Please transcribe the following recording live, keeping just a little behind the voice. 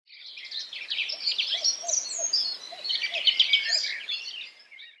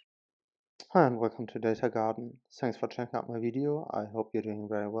Hi and welcome to Data Garden. Thanks for checking out my video. I hope you're doing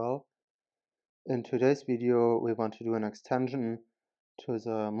very well. In today's video, we want to do an extension to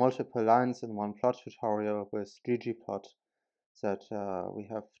the multiple lines in one plot tutorial with ggplot that we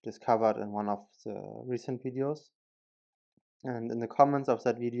have discovered in one of the recent videos. And in the comments of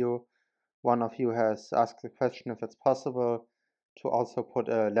that video, one of you has asked the question if it's possible to also put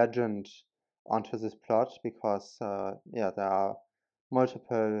a legend onto this plot because there are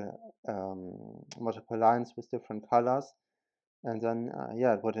multiple lines with different colors, and then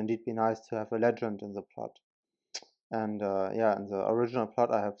it would indeed be nice to have a legend in the plot. And in the original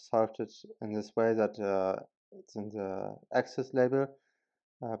plot I have solved it in this way that it's in the axis label,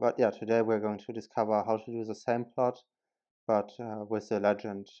 but today we're going to discover how to do the same plot but with the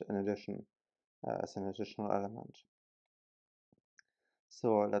legend in addition as an additional element.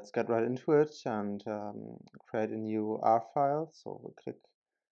 So let's get right into it and create a new R file. So we click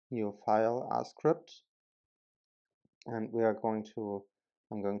New File, R script, and I'm going to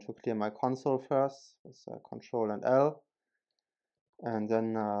clear my console first with Control and L, and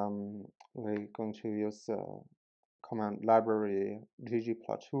then we're going to use the command library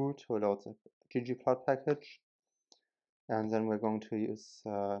ggplot2 to load the ggplot package, and then we're going to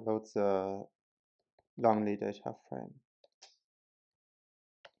load the Longley data frame.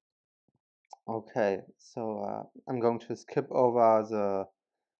 Okay, so I'm going to skip over the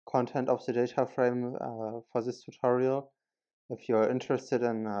content of the data frame for this tutorial. If you're interested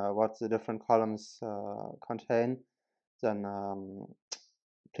in what the different columns contain, then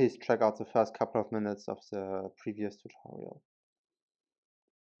please check out the first couple of minutes of the previous tutorial.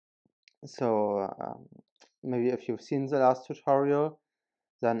 So maybe if you've seen the last tutorial,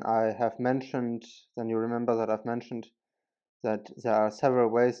 then you remember that I've mentioned that there are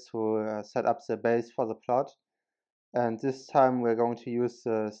several ways to set up the base for the plot. And this time we're going to use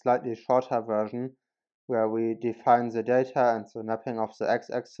the slightly shorter version where we define the data and the mapping of the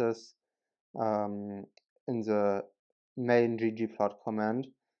x-axis in the main ggplot command,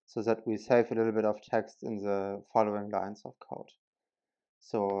 so that we save a little bit of text in the following lines of code.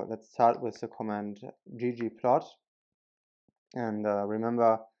 So let's start with the command ggplot. And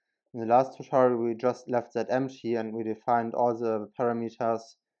remember, in the last tutorial we just left that empty and we defined all the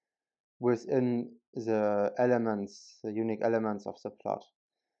parameters within the elements, the unique elements of the plot.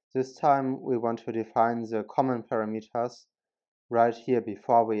 This time we want to define the common parameters right here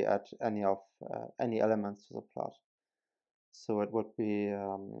before we add any elements to the plot. So it would be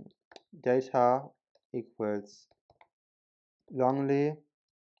data equals Longley,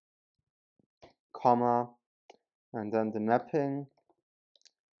 comma, and then the mapping.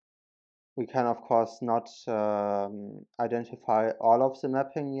 We can of course not identify all of the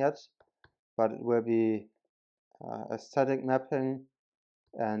mapping yet, but it will be a static mapping,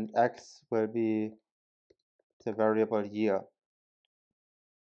 and x will be the variable year.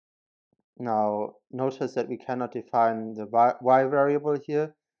 Now notice that we cannot define the y variable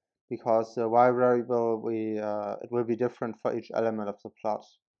here, because the y variable it will be different for each element of the plot.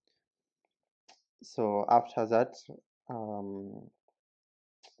 So after that,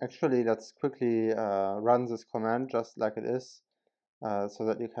 actually let's quickly run this command just like it is, so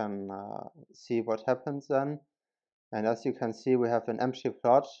that you can see what happens then. And as you can see, we have an empty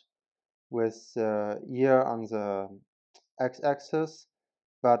plot with year on the x-axis,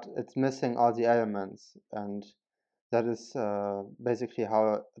 but it's missing all the elements, and that is basically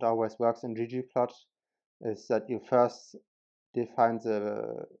how it always works in ggplot, is that you first define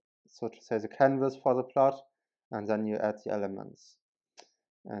so to say, the canvas for the plot, and then you add the elements.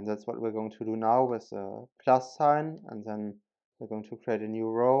 And that's what we're going to do now with a plus sign, and then we're going to create a new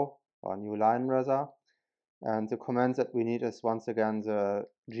row, or a new line rather. And the command that we need is once again the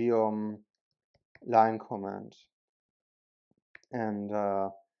geom line command. And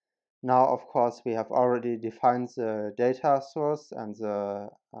now, of course, we have already defined the data source and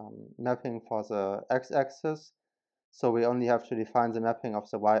the mapping for the x-axis. So we only have to define the mapping of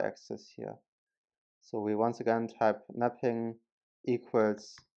the y-axis here. So we once again type mapping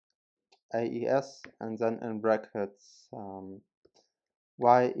equals AES, and then in brackets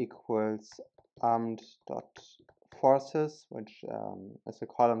y equals armed.forces, which is a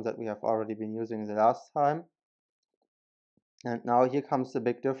column that we have already been using the last time. And now here comes the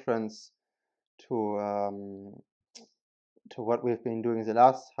big difference to what we've been doing the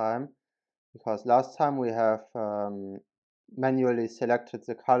last time, because last time we have manually selected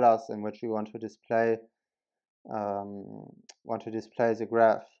the colors in which we want to display the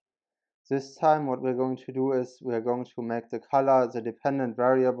graph. This time what we're going to do is we're going to make the color the dependent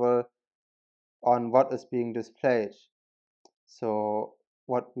variable on what is being displayed. So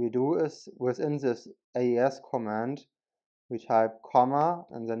what we do is within this AES command, we type comma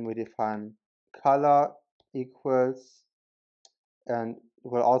and then we define color equals, and it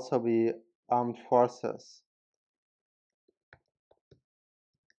will also be armed forces.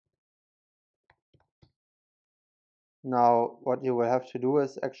 Now, what you will have to do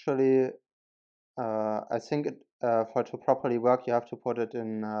is actually, I think for it to properly work, you have to put it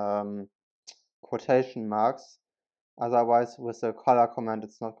in quotation marks. Otherwise, with the color command,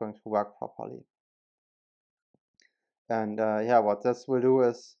 it's not going to work properly. And yeah, what this will do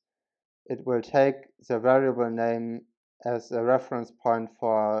is it will take the variable name as a reference point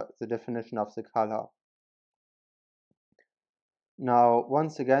for the definition of the color. Now,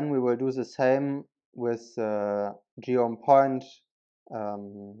 once again, we will do the same with the geom_point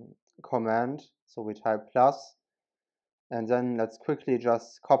command. So we type plus, and then let's quickly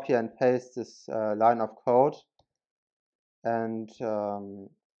just copy and paste this line of code, and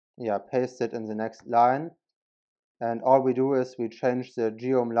yeah, paste it in the next line. And all we do is we change the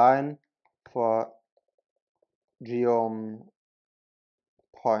geom line for geom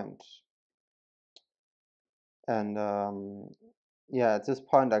point. And yeah, at this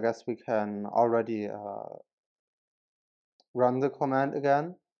point, I guess we can already run the command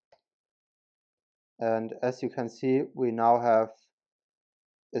again. And as you can see, we now have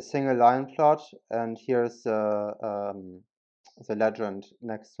a single line plot, and here's the legend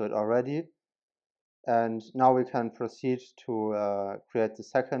next to it already. And now we can proceed to create the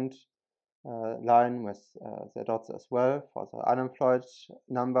second line with the dots as well for the unemployed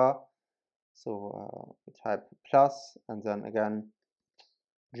number. So we type plus and then again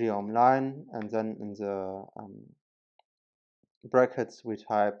geom line, and then in the brackets we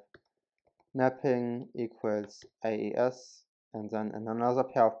type mapping equals AES, and then in another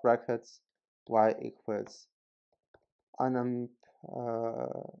pair of brackets y equals unemployed,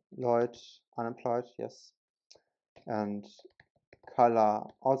 yes, and color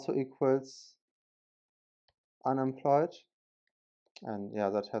also equals unemployed, and yeah,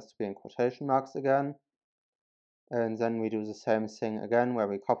 that has to be in quotation marks again. And then we do the same thing again, where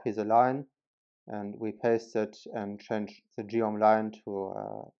we copy the line and we paste it and change the geom line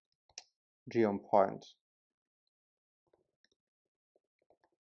to geom point.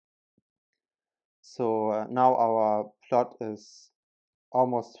 So now our plot is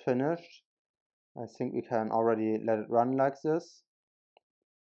almost finished. I think we can already let it run like this.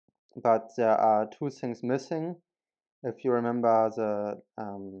 But there are two things missing. If you remember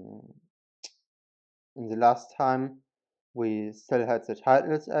in the last time, we still had the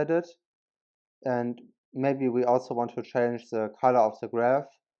titles added, and maybe we also want to change the color of the graph.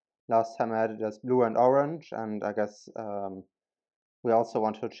 Last time I had it as blue and orange, and I guess we also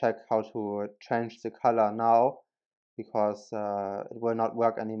want to check how to change the color now, because it will not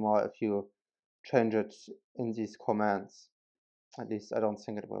work anymore if you change it in these commands. At least I don't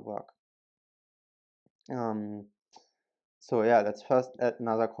think it will work. So yeah, let's first add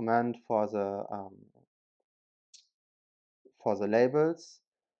another command for the labels,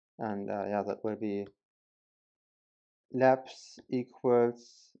 and yeah, that will be labs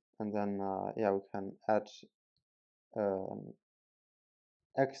equals, and then yeah, we can add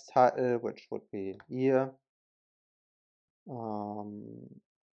X title, which would be year.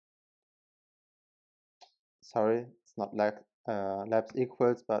 Sorry, it's not like labs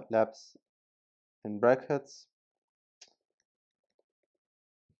equals, but labs in brackets.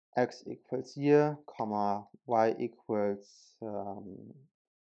 X equals year, comma, y equals,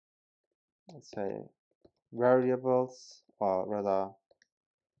 let's say, variables, or rather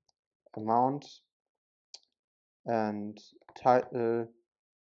amount, and title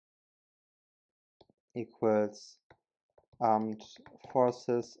equals armed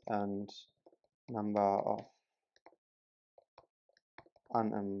forces and number of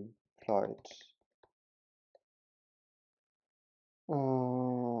unemployed.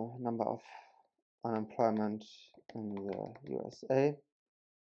 Number of unemployment in the USA.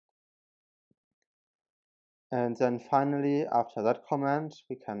 And then finally, after that command,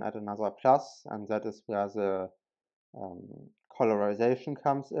 we can add another plus, and that is where the colorization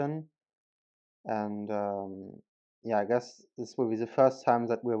comes in. And yeah, I guess this will be the first time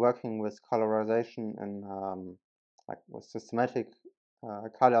that we're working with colorization in like with systematic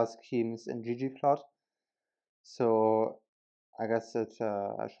color schemes in ggplot. So I guess that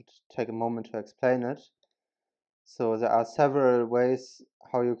I should take a moment to explain it. So there are several ways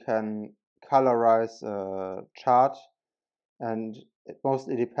how you can colorize a chart, and it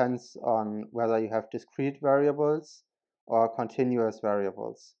mostly depends on whether you have discrete variables or continuous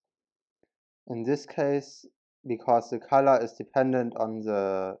variables. In this case, because the color is dependent on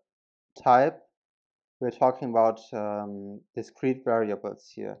the type, we're talking about discrete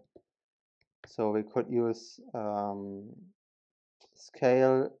variables here. So we could use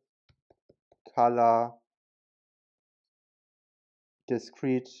scale, color,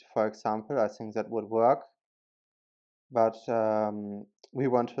 discrete, for example. I think that would work. But we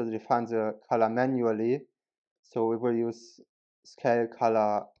want to define the color manually, so we will use scale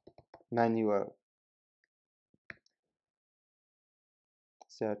color manual.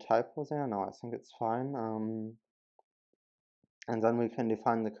 Is there a typo there? No, I think it's fine. And then we can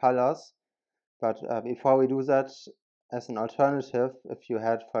define the colors. But before we do that, as an alternative, if you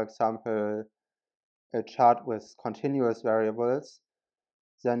had, for example, a chart with continuous variables,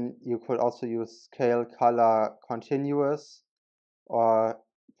 then you could also use scale color continuous, or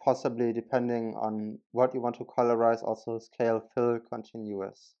possibly, depending on what you want to colorize, also scale fill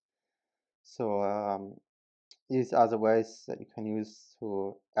continuous. So these are the ways that you can use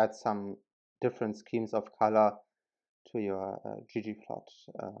to add some different schemes of color to your ggplot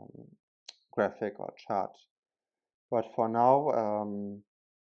graphic or chart. But for now,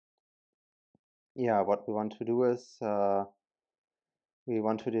 yeah, what we want to do is we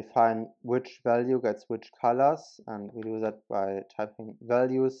want to define which value gets which colors, and we do that by typing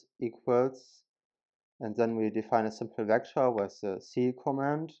values equals, and then we define a simple vector with the C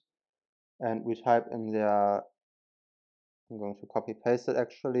command, and we type in there, I'm going to copy paste it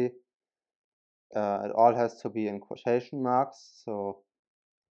actually, it all has to be in quotation marks, so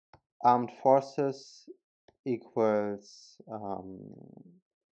armed forces equals,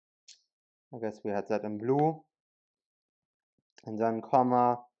 I guess we had that in blue, and then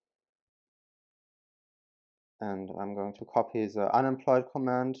comma, and I'm going to copy the unemployed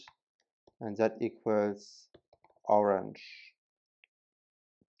command, and that equals orange.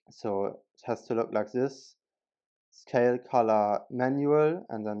 So it has to look like this: scale color manual,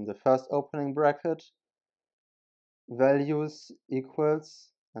 and then the first opening bracket, values equals,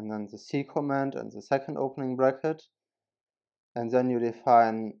 and then the C command and the second opening bracket, and then you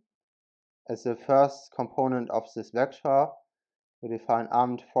define as the first component of this vector, you define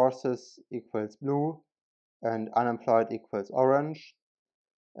armed forces equals blue and unemployed equals orange,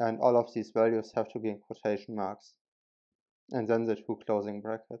 and all of these values have to be in quotation marks, and then the two closing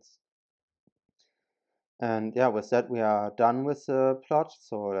brackets. And yeah, with that we are done with the plot,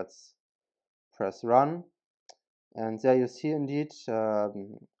 so let's press run, and there you see indeed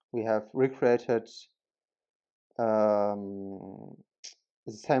we have recreated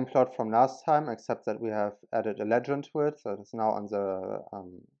the same plot from last time, except that we have added a legend to it, so it's now on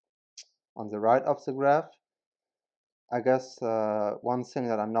the right of the graph. I guess one thing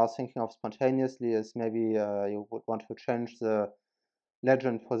that I'm now thinking of spontaneously is maybe you would want to change the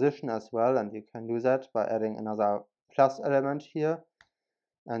legend position as well, and you can do that by adding another plus element here,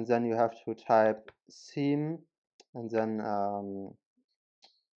 and then you have to type theme and then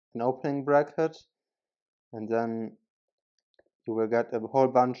an opening bracket, and then you will get a whole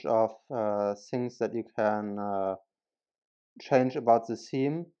bunch of things that you can change about the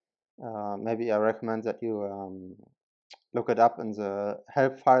theme. Maybe I recommend that you look it up in the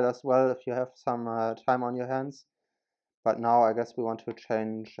help file as well if you have some time on your hands. But now I guess we want to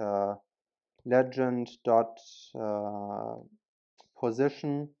change legend dot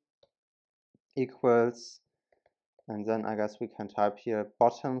position equals, and then I guess we can type here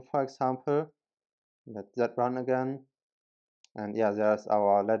bottom, for example. Let that run again, and yeah, there's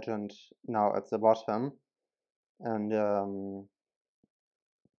our legend now at the bottom. And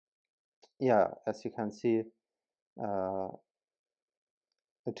yeah, as you can see,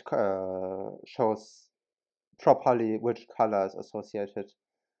 it shows properly which color is associated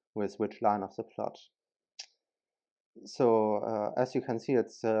with which line of the plot. So as you can see,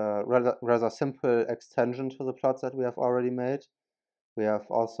 it's a rather simple extension to the plots that we have already made. We have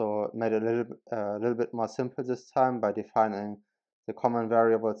also made it a little bit more simple this time by defining the common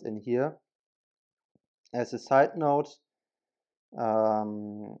variables in here. As a side note,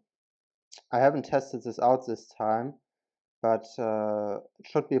 I haven't tested this out this time, but it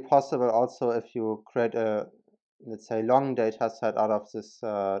should be possible also if you create a, let's say, long data set out of this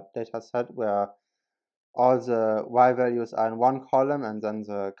data set where all the y values are in one column and then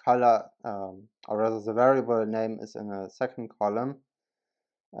the color, or rather the variable name, is in a second column.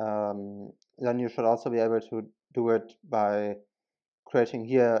 Then you should also be able to do it by creating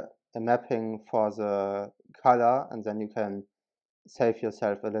here a mapping for the color, and then you can save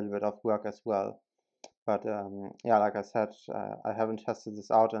yourself a little bit of work as well. But yeah, like I said, I haven't tested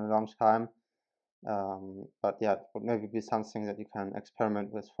this out in a long time. But yeah, it would maybe be something that you can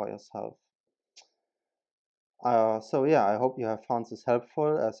experiment with for yourself. So yeah, I hope you have found this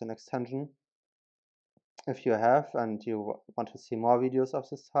helpful as an extension. If you have and you want to see more videos of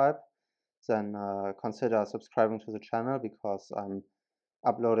this type, then consider subscribing to the channel, because I'm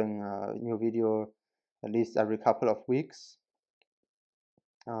uploading a new video at least every couple of weeks.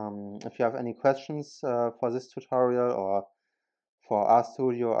 If you have any questions for this tutorial or for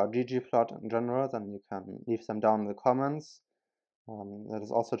RStudio or ggplot in general, then you can leave them down in the comments. That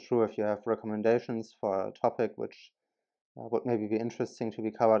is also true if you have recommendations for a topic which would maybe be interesting to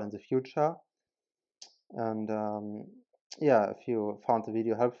be covered in the future. And yeah, if you found the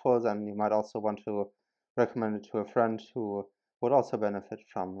video helpful, then you might also want to recommend it to a friend who would also benefit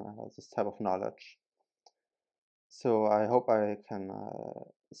from this type of knowledge. So I hope I can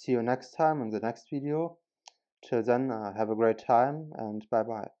see you next time in the next video. Till then, have a great time and bye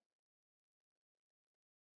bye.